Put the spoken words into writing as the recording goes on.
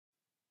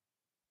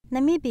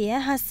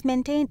Namibia has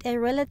maintained a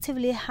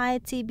relatively high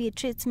TB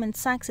treatment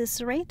success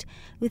rate,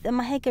 with the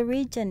Maheke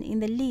region in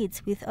the lead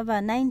with over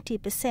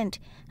 90%.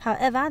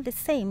 However, the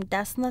same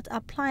does not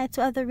apply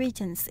to other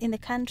regions in the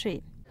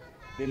country.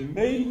 The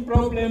main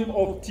problem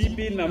of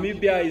TB in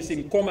Namibia is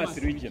in Commerce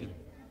region.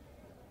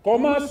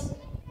 Commerce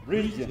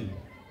region,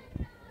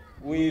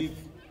 with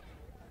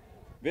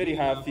very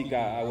high figure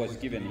I was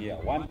given here,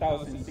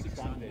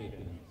 1,600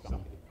 and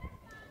something.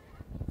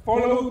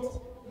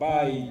 Followed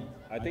by,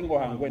 I think,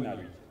 Ohangwena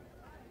region.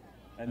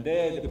 And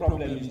there the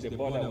problem is the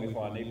border with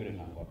our neighboring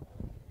Angola.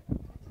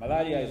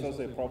 Malaria is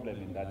also a problem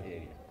in that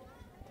area.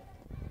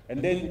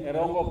 And then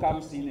Erongo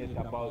comes in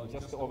at about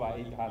just over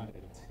 800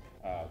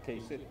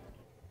 cases.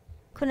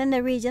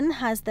 Kunene region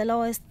has the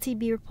lowest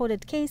TB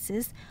reported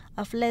cases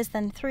of less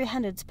than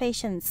 300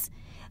 patients.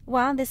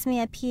 While this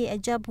may appear a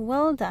job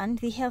well done,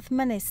 the health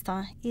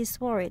minister is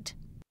worried.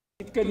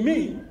 It can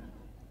mean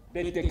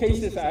that the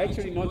cases are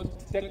actually not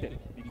detected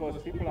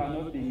because people are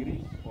not being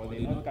reached or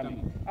they're not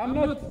coming. I'm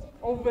not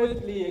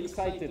overtly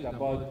excited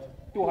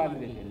about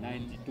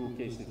 292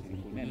 cases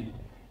in Kunene.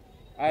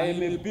 I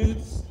am a bit,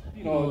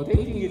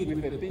 taking it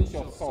with a pinch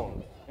of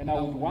salt, and I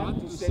would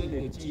want to send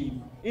a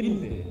team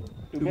in there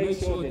to make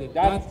sure that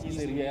that is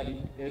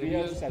a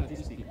real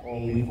statistic, or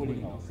we're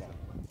fooling ourselves.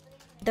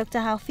 Dr.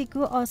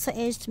 Haufiku also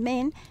urged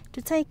men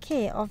to take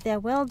care of their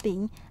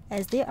well-being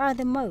as they are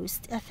the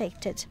most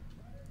affected.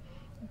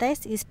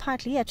 This is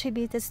partly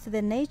attributed to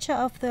the nature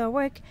of their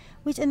work,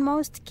 which in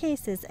most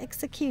cases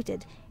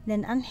executed in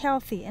an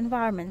unhealthy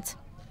environment.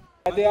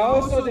 But they are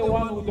also the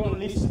ones who don't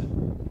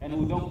listen and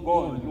who don't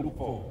go and look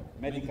for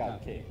medical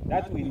care.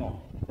 That we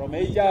know. From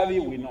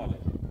HIV, we know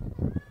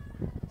that.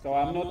 So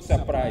I'm not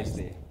surprised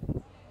there.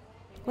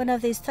 One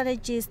of the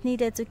strategies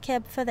needed to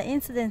curb further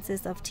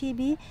incidences of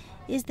TB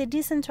is the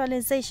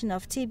decentralization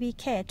of TB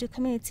care to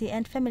community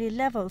and family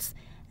levels,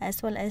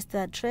 as well as to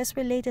address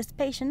related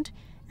patient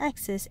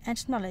access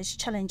and knowledge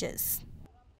challenges.